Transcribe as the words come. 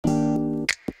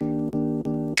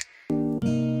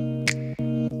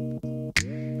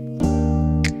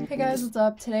Hey guys, what's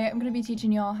up? Today I'm going to be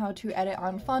teaching y'all how to edit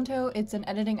on Phonto. It's an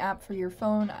editing app for your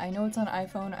phone. I know it's on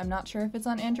iPhone. I'm not sure if it's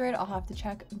on Android. I'll have to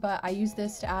check, but I use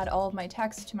this to add all of my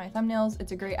text to my thumbnails.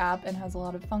 It's a great app and has a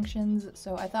lot of functions,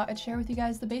 so I thought I'd share with you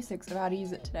guys the basics of how to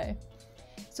use it today.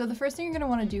 So the first thing you're going to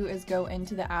want to do is go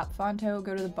into the app Phonto,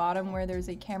 go to the bottom where there's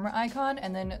a camera icon,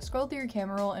 and then scroll through your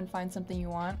camera roll and find something you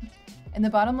want. In the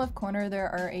bottom left corner, there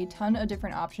are a ton of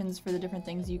different options for the different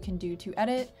things you can do to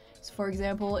edit. So for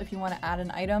example, if you want to add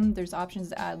an item, there's options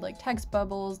to add like text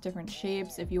bubbles, different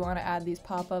shapes, if you want to add these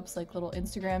pop-ups like little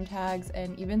Instagram tags,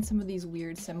 and even some of these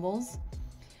weird symbols.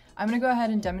 I'm going to go ahead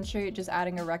and demonstrate just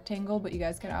adding a rectangle, but you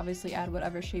guys can obviously add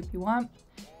whatever shape you want.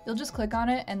 You'll just click on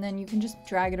it and then you can just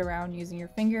drag it around using your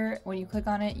finger. When you click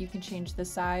on it, you can change the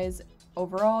size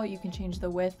overall, you can change the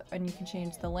width, and you can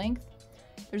change the length.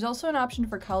 There's also an option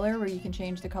for color where you can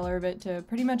change the color of it to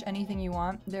pretty much anything you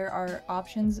want. There are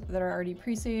options that are already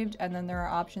pre-saved, and then there are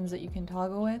options that you can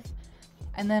toggle with.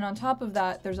 And then on top of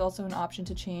that, there's also an option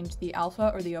to change the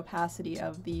alpha or the opacity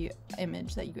of the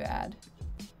image that you add.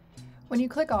 When you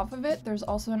click off of it, there's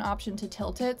also an option to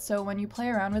tilt it, so when you play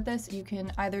around with this, you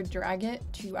can either drag it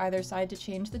to either side to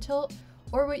change the tilt,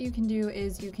 or what you can do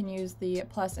is you can use the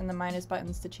plus and the minus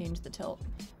buttons to change the tilt.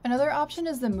 Another option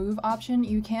is the move option.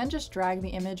 You can just drag the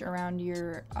image around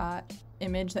your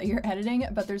image that you're editing,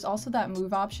 but there's also that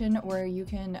move option where you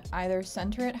can either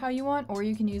center it how you want, or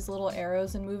you can use little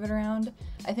arrows and move it around.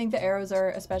 I think the arrows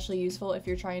are especially useful if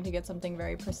you're trying to get something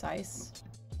very precise.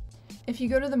 If you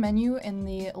go to the menu in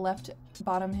the left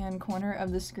bottom hand corner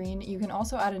of the screen, you can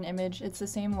also add an image. It's the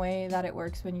same way that it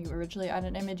works when you originally add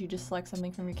an image. You just select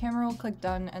something from your camera roll, click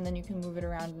done, and then you can move it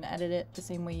around and edit it the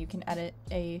same way you can edit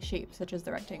a shape, such as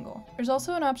the rectangle. There's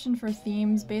also an option for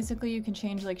themes. Basically, you can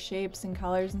change like shapes and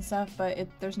colors and stuff, but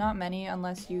there's not many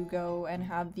unless you go and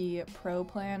have the Pro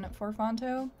plan for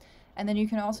Phonto. And then you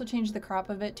can also change the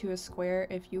crop of it to a square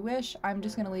if you wish. I'm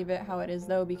just going to leave it how it is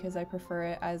though because I prefer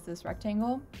it as this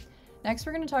rectangle. Next,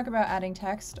 we're going to talk about adding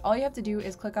text. All you have to do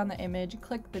is click on the image,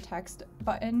 click the text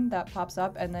button that pops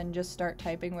up, and then just start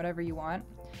typing whatever you want.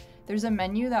 There's a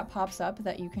menu that pops up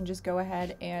that you can just go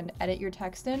ahead and edit your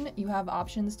text in. You have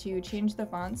options to change the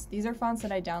fonts. These are fonts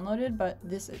that I downloaded, but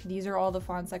these are all the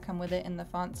fonts that come with it in the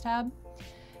Fonts tab.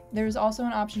 There's also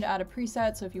an option to add a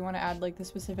preset, so if you want to add like the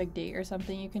specific date or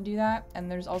something, you can do that. And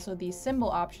there's also the symbol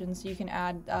options, so you can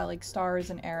add like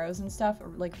stars and arrows and stuff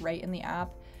like right in the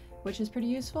app, which is pretty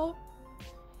useful.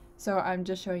 So I'm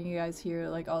just showing you guys here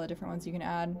like all the different ones you can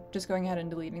add, just going ahead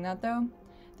and deleting that though.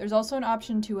 There's also an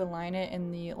option to align it in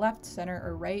the left, center,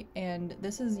 or right, and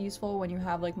this is useful when you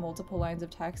have like multiple lines of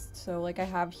text. So like I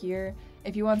have here,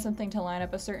 if you want something to line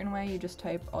up a certain way, you just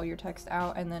type all your text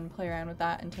out and then play around with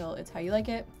that until it's how you like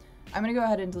it. I'm gonna go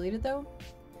ahead and delete it though.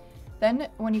 Then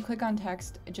when you click on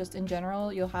text, just in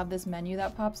general, you'll have this menu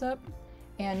that pops up.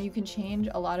 And you can change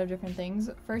a lot of different things.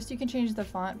 First, you can change the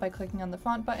font by clicking on the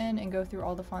font button and go through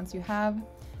all the fonts you have.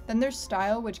 Then there's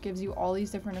style, which gives you all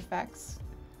these different effects.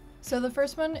 So the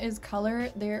first one is color.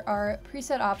 There are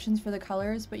preset options for the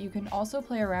colors, but you can also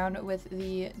play around with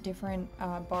the different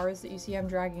bars that you see I'm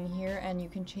dragging here, and you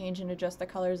can change and adjust the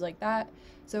colors like that.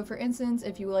 So for instance,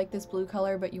 if you like this blue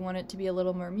color but you want it to be a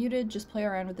little more muted, just play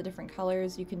around with the different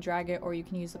colors. You can drag it, or you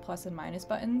can use the plus and minus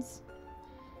buttons.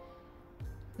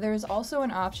 There's also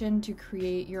an option to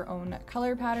create your own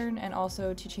color pattern and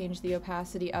also to change the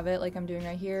opacity of it like I'm doing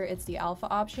right here. It's the alpha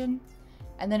option.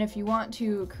 And then if you want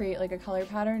to create like a color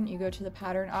pattern, you go to the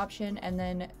pattern option, and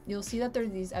then you'll see that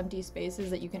there's these empty spaces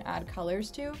that you can add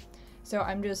colors to. So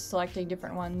I'm just selecting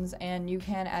different ones, and you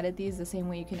can edit these the same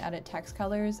way you can edit text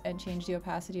colors and change the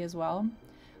opacity as well.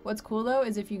 What's cool though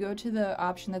is if you go to the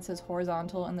option that says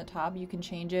horizontal in the top, you can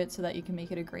change it so that you can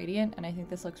make it a gradient, and I think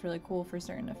this looks really cool for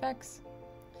certain effects.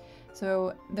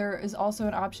 So there is also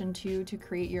an option to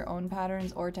create your own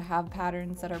patterns or to have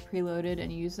patterns that are preloaded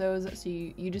and use those. So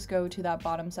you just go to that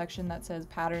bottom section that says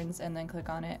patterns and then click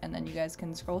on it, and then you guys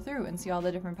can scroll through and see all the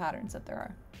different patterns that there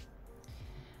are.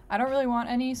 I don't really want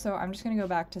any, so I'm just going to go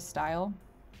back to style.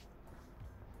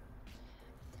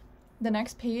 The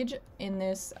next page in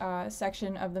this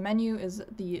section of the menu is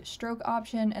the stroke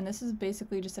option, and this is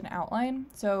basically just an outline.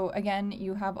 So again,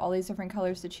 you have all these different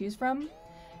colors to choose from.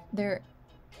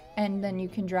 And then you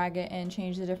can drag it and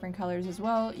change the different colors as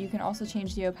well. You can also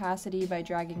change the opacity by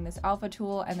dragging this alpha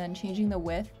tool, and then changing the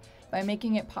width. By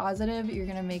making it positive, you're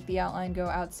going to make the outline go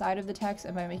outside of the text,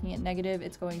 and by making it negative,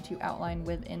 it's going to outline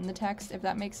within the text, if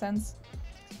that makes sense.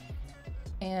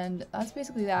 And that's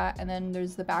basically that. And then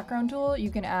there's the background tool. You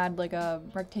can add like a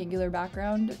rectangular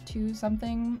background to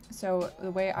something. So the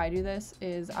way I do this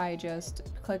is I just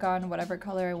click on whatever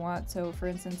color I want. So for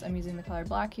instance, I'm using the color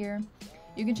black here.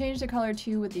 You can change the color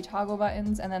too with the toggle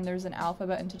buttons, and then there's an alpha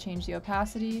button to change the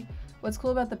opacity. What's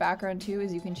cool about the background too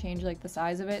is you can change like the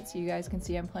size of it, so you guys can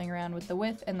see I'm playing around with the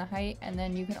width and the height, and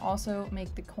then you can also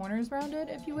make the corners rounded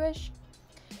if you wish.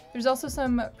 There's also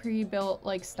some pre-built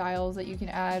like styles that you can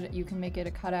add. You can make it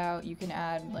a cutout, you can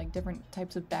add like different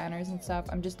types of banners and stuff.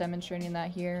 I'm just demonstrating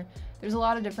that here. There's a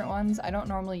lot of different ones. I don't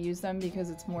normally use them because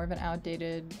it's more of an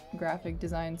outdated graphic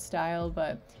design style,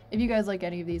 but if you guys like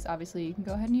any of these, obviously you can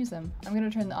go ahead and use them. I'm going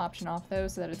to turn the option off though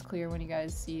so that it's clear when you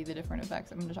guys see the different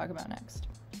effects I'm going to talk about next.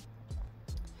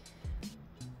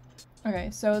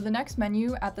 Okay, so the next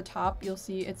menu at the top, you'll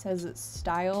see it says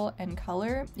style and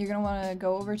color. You're gonna wanna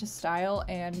go over to style,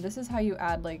 and this is how you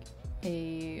add like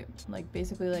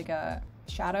basically like a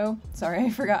shadow. Sorry, I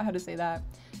forgot how to say that.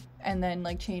 And then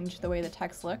like change the way the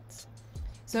text looks.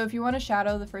 So if you want a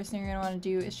shadow, the first thing you're gonna wanna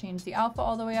do is change the alpha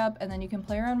all the way up, and then you can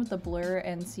play around with the blur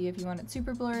and see if you want it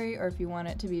super blurry or if you want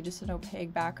it to be just an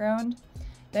opaque background.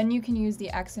 Then you can use the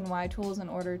X and Y tools in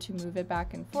order to move it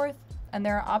back and forth. And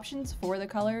there are options for the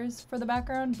colors for the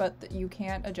background, but you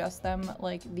can't adjust them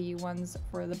like the ones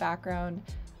for the background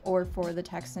or for the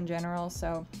text in general,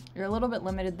 so you're a little bit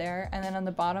limited there. And then on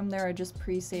the bottom there are just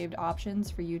pre-saved options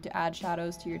for you to add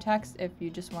shadows to your text if you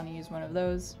just want to use one of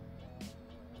those.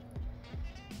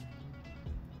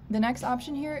 The next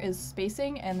option here is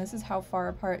spacing, and this is how far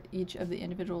apart each of the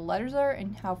individual letters are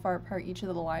and how far apart each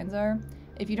of the lines are.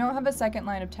 If you don't have a second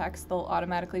line of text, they'll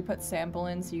automatically put sample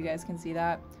in so you guys can see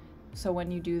that. So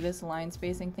when you do this line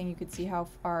spacing thing, you could see how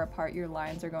far apart your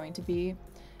lines are going to be.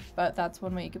 But that's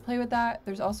one way you could play with that.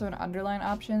 There's also an underline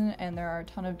option, and there are a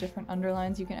ton of different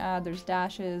underlines you can add. There's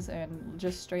dashes and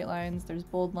just straight lines, there's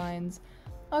bold lines,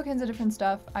 all kinds of different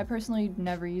stuff. I personally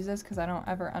never use this because I don't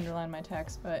ever underline my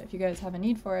text, but if you guys have a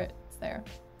need for it, it's there.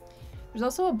 There's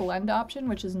also a blend option,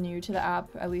 which is new to the app.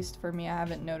 At least for me, I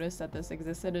haven't noticed that this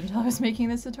existed until I was making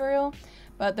this tutorial.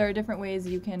 But there are different ways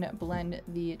you can blend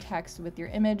the text with your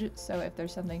image. So if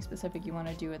there's something specific you want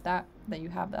to do with that, then you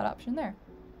have that option there.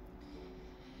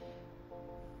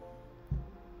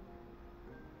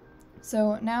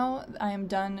 So now I am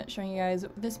done showing you guys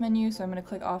this menu, so I'm going to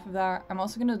click off of that. I'm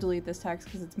also going to delete this text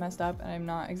because it's messed up and I'm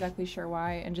not exactly sure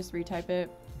why, and just retype it.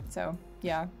 So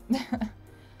yeah.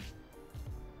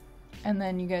 And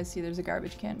then you guys see there's a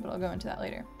garbage can, but I'll go into that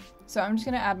later. So I'm just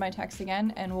going to add my text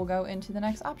again, and we'll go into the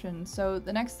next option. So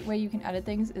the next way you can edit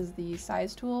things is the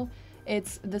size tool.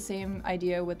 It's the same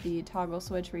idea with the toggle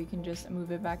switch where you can just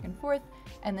move it back and forth,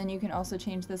 and then you can also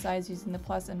change the size using the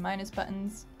plus and minus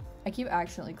buttons. I keep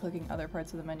accidentally clicking other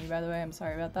parts of the menu, by the way, I'm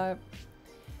sorry about that.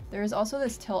 There is also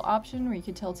this tilt option where you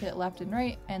can tilt it left and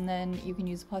right, and then you can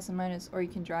use plus and minus, or you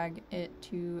can drag it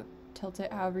to tilt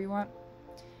it however you want.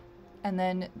 And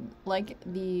then, like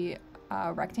the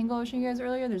rectangle I was showing you guys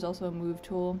earlier, there's also a move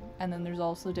tool, and then there's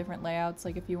also different layouts.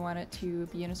 Like if you want it to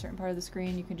be in a certain part of the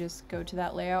screen, you can just go to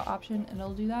that layout option and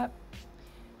it'll do that.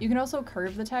 You can also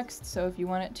curve the text, so if you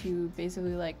want it to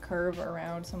basically like curve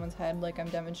around someone's head like I'm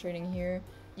demonstrating here,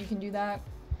 you can do that.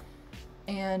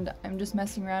 And I'm just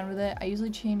messing around with it. I usually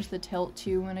change the tilt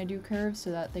too when I do curves so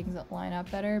that things line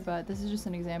up better, but this is just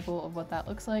an example of what that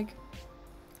looks like.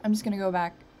 I'm just gonna go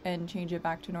back and change it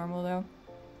back to normal though.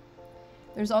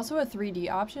 There's also a 3D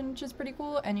option, which is pretty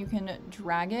cool, and you can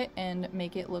drag it and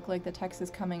make it look like the text is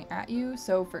coming at you.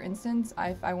 So for instance,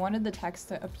 if I wanted the text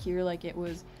to appear like it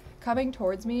was coming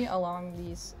towards me along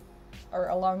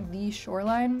the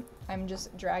shoreline, I'm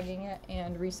just dragging it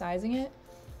and resizing it.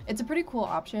 It's a pretty cool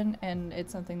option, and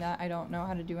it's something that I don't know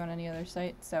how to do on any other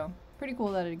site, so pretty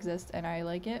cool that it exists and I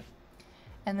like it.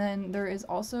 And then there is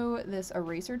also this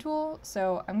eraser tool,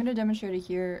 so I'm going to demonstrate it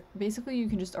here. Basically you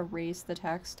can just erase the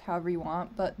text however you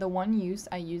want, but the one use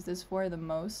I use this for the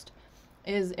most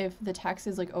is if the text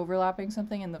is like overlapping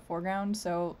something in the foreground.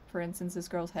 So for instance, this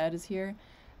girl's head is here.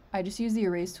 I just use the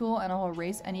erase tool and I'll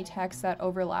erase any text that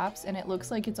overlaps, and it looks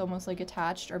like it's almost like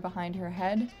attached or behind her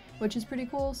head, which is pretty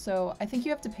cool. So I think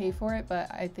you have to pay for it,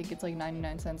 but I think it's like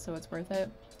 99 cents, so it's worth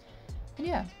it. And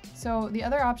yeah, so the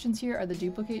other options here are the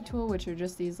duplicate tool, which are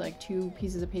just these like two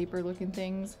pieces of paper looking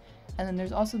things. And then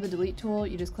there's also the delete tool.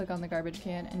 You just click on the garbage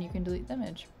can and you can delete the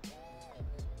image.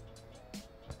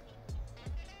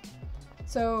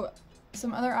 So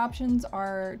some other options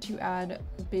are to add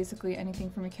basically anything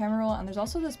from your camera roll, and there's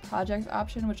also this project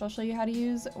option, which I'll show you how to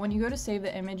use. When you go to save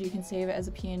the image, you can save it as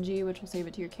a PNG, which will save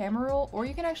it to your camera roll, or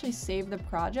you can actually save the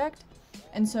project.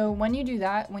 And so when you do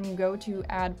that, when you go to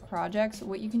add projects,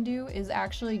 what you can do is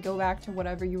actually go back to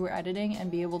whatever you were editing and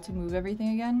be able to move everything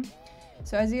again.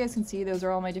 So as you guys can see, those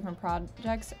are all my different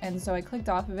projects, and so I clicked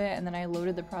off of it and then I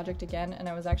loaded the project again, and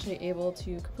I was actually able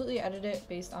to completely edit it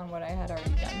based on what I had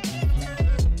already done.